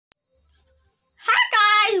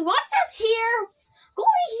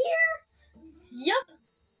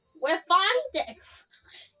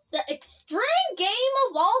the extreme game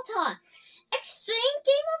of all time. Extreme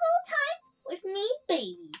game of all time with me,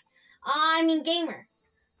 baby. I mean, gamer.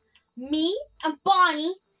 Me and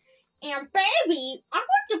Bonnie and Baby are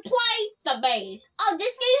going to play the maze. Oh,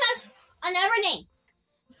 this game has another name.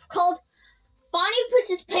 It's called Bonnie Puts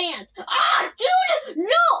His Pants. Ah, dude!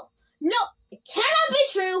 No! No! It cannot be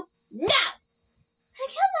true! No! Hey,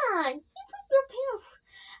 come on! You put your pants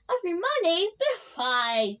every Monday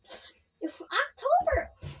besides. It's October,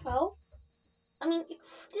 so... I mean, it's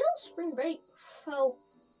still spring break, so...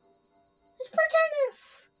 Let's pretend it's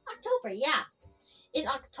October, yeah. In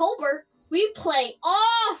October, we play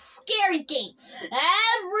all scary games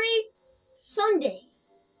every Sunday.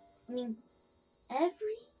 I mean,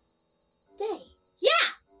 every day.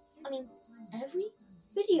 Yeah! I mean, every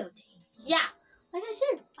video day. Yeah. Like I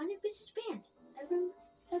said, on your business bands.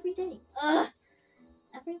 Every day.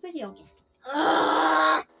 Every video game.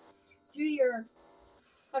 Do your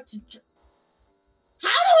such a jerk. How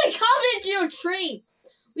do we come into your tree?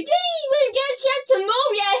 We didn't even get a chance to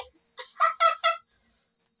move yet.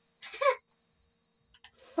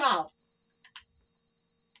 Wow.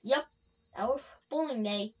 Yep, that was bowling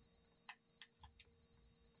day.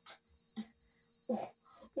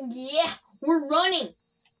 Yeah, we're running.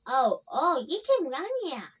 Oh, you can run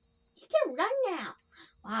now. You can run now.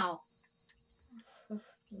 Wow.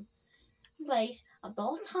 Place of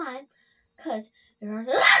all time, cause there's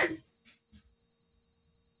that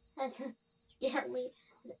scared me.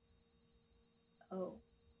 Oh,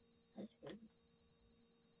 that's good.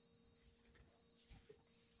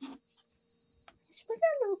 Let's put it a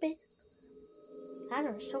little bit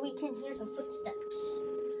louder so we can hear the footsteps.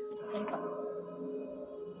 Okay, go.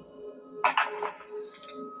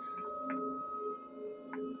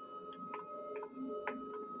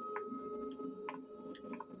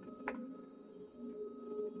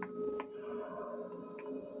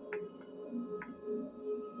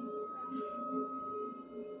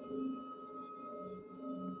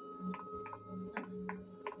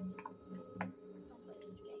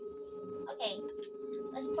 Okay,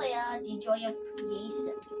 let's play the joy of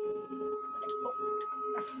creation.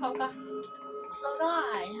 Oh god. So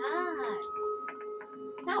god, hi.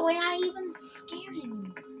 Now we're not even scared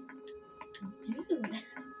anymore. Dude.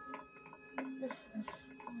 This is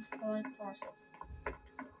a slow process.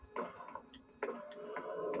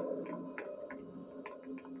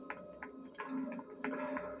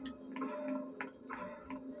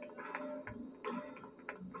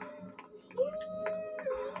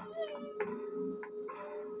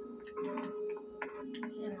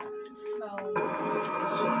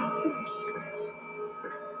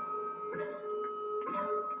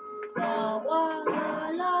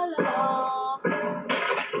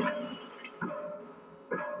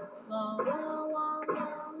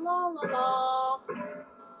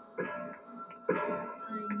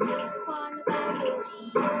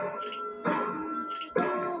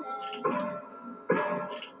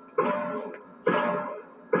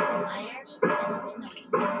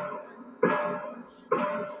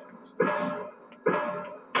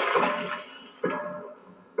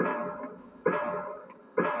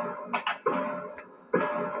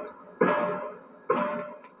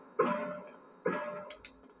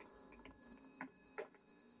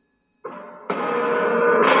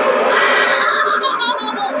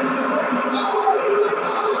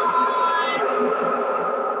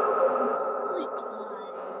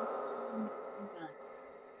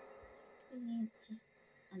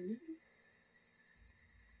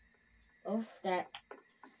 That.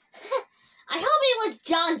 I hope it was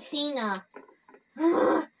John Cena.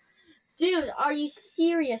 Dude, are you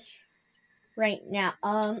serious right now?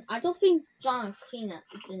 I don't think John Cena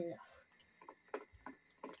is in this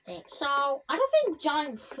thing. So, I don't think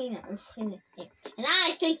John Cena is in this thing. And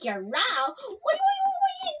I think you're wrong. What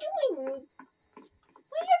are you doing?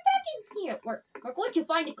 Why are you back in here? We're going to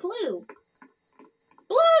find a clue.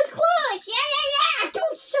 Blue's Clues! Yeah!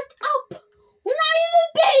 Dude, shut up! We're not even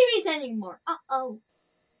babies anymore. Uh-oh.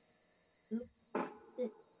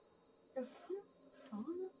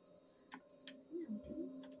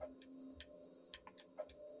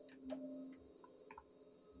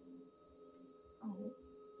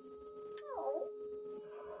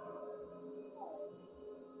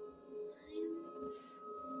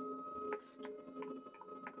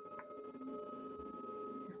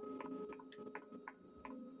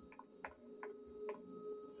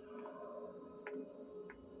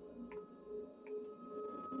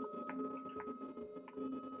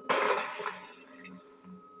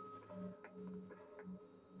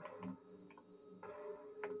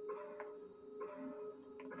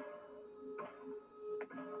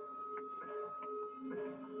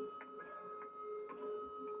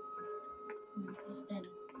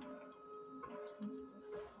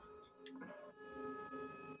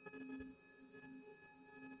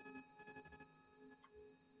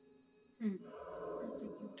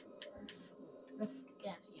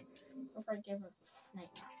 forgive her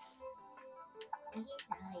nightmare. I hate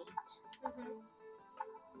night.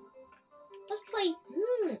 Let's play. I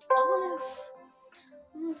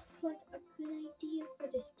want to like a good idea for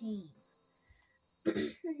this game.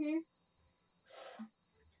 Let's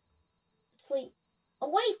wait. Oh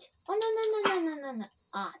wait! Oh no!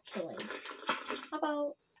 Ah, too late. How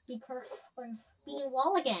about be cursed by being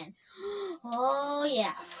wall again? Oh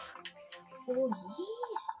yeah. Oh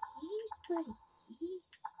yes, buddy.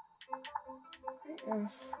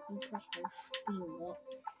 Yes. Be cursed by being wall.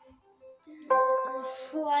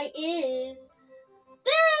 Why is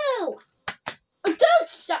boo? Don't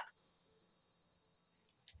stop.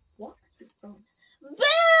 What? Boo!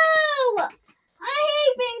 I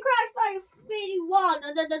hate being crushed by a Freddy wall. No.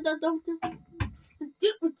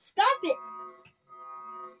 Dude, stop it.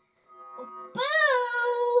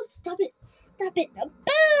 Boo! Stop it.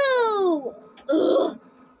 Boo! Ugh.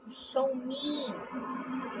 You're so mean.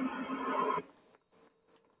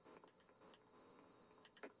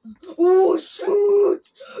 Oh,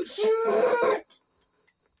 shoot!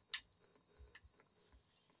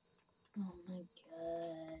 Oh my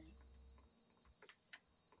god.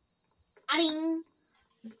 Adding.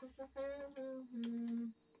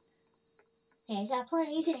 There's a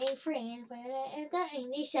place, a friend, where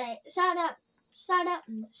they say, shut up. Oh,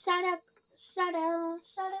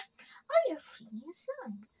 you're singing a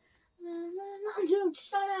song. No, dude,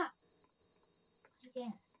 shut up.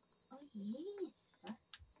 Yes. Oh, yes.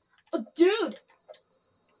 Oh, dude.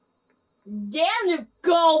 There you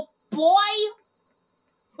go, boy.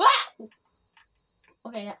 Ah!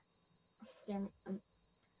 Okay, yeah.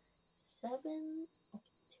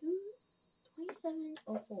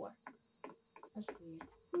 2704. That's weird.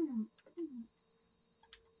 Oh,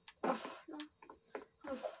 no.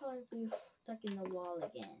 I'll probably be stuck in the wall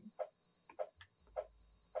again.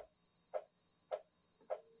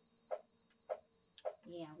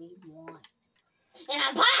 Yeah, we won. And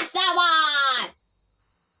I passed that one!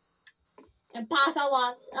 And pass that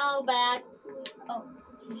one so bad. Oh,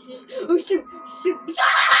 shoot!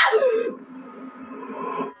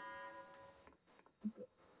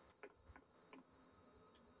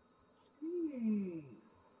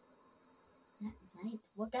 That might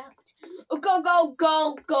work out. Oh, go,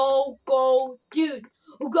 dude.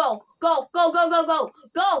 Oh, go. Go,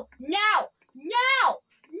 now.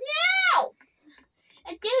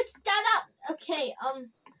 Dude, start up. Okay, go.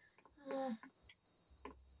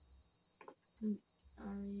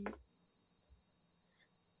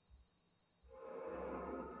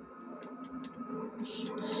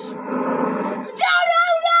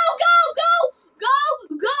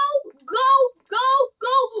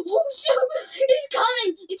 Oh, shoot.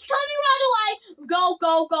 It's coming right away. Go.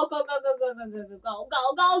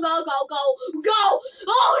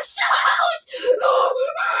 Oh, shoot. No.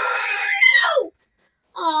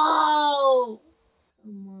 Oh.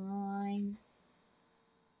 Come on.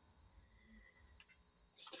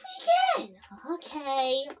 Let's do it again.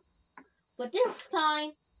 Okay. But this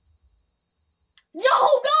time. No, go!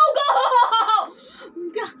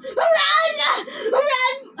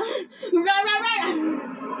 Run!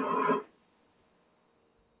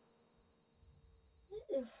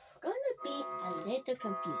 It's gonna be a little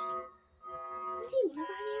confusing. We're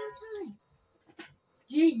running out of time.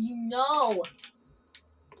 Do you know?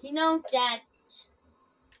 You know that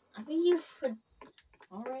I think you should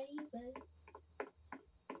already, but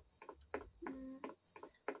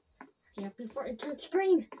yeah, before it turns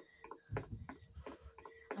green.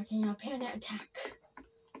 Okay, now panic attack.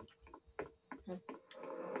 It's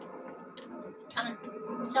coming.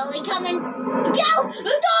 Slowly coming. Go!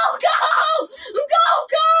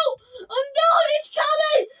 Oh no, it's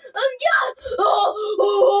coming!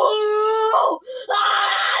 Oh!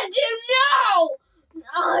 Ah, dude, no!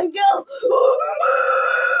 Oh, go!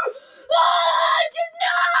 Oh, dude,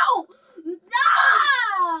 no!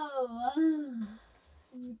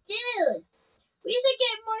 Dude, we should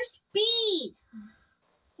get more speed.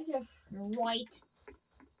 I guess you're right.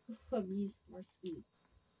 Let's use more speed.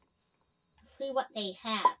 See what they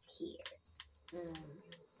have here. I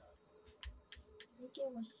think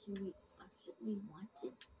it was we actually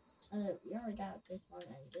wanted. We already got this one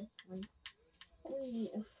and this one. We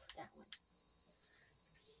need that one.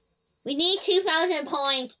 We need 2,000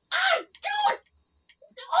 points. Ah, dude!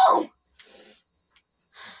 No!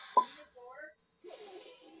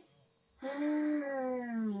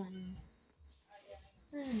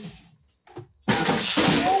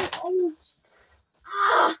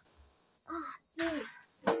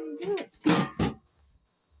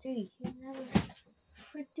 Dude, you never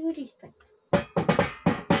should do these things.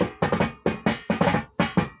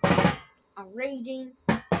 I'm raging.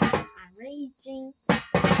 I'm raging. I'm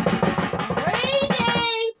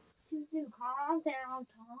raging! Calm down,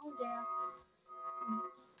 calm down.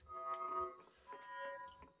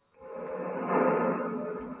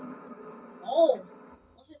 Oh,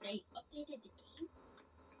 they updated the game?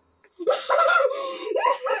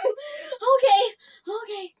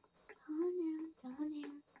 Okay. Calm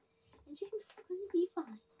down. Everything's gonna be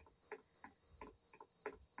fine.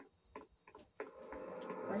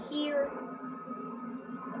 We're here.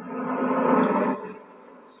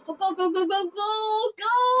 Oh, go!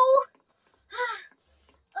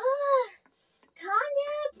 Calm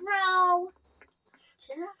down, bro.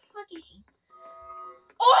 Just fucking.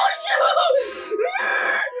 Oh, shoot!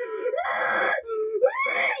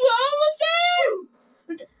 We're almost there!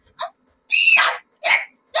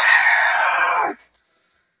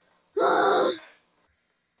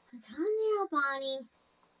 Calm down, Bonnie.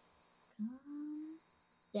 Calm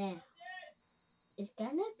down. It's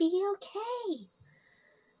gonna be okay.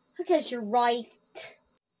 Because you're right.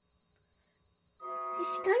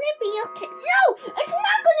 It's gonna be okay. No! It's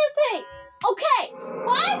not gonna be! Okay.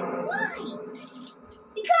 Why?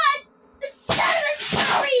 Because the son of a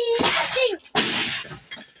sorry nothing!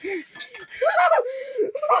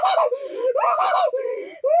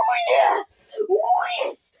 Oh yeah!